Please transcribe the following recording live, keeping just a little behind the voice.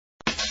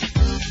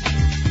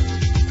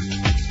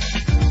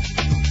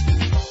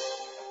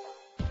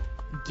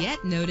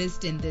Get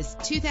noticed in this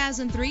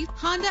 2003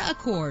 Honda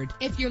Accord.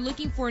 If you're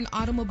looking for an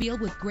automobile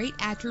with great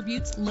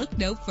attributes, look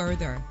no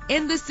further.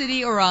 In the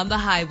city or on the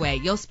highway,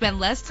 you'll spend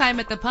less time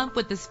at the pump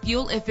with this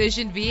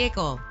fuel-efficient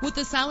vehicle. With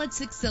a solid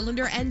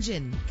 6-cylinder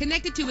engine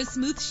connected to a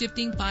smooth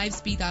shifting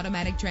 5-speed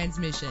automatic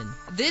transmission,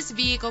 this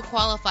vehicle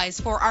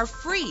qualifies for our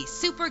free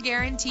Super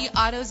Guarantee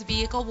Autos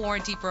Vehicle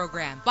Warranty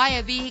Program. Buy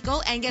a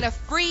vehicle and get a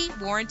free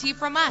warranty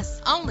from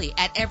us only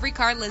at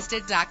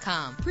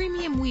everycarlisted.com.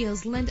 Premium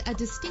wheels lend a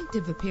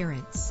distinctive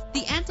appearance.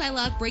 The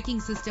anti-lock braking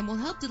system will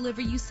help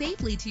deliver you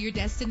safely to your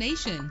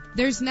destination.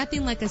 There's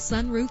nothing like a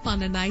sunroof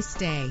on a nice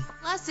day.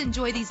 Plus,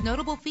 enjoy these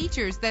notable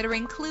features that are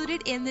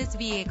included in this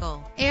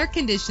vehicle: air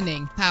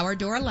conditioning, power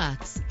door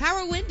locks,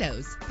 power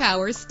windows,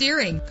 power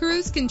steering,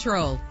 cruise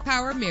control,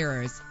 power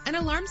mirrors, an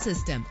alarm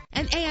system,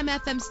 an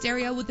AM/FM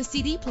stereo with a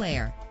CD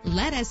player.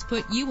 Let us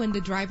put you in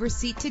the driver's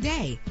seat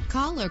today.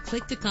 Call or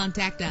click to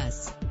contact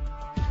us.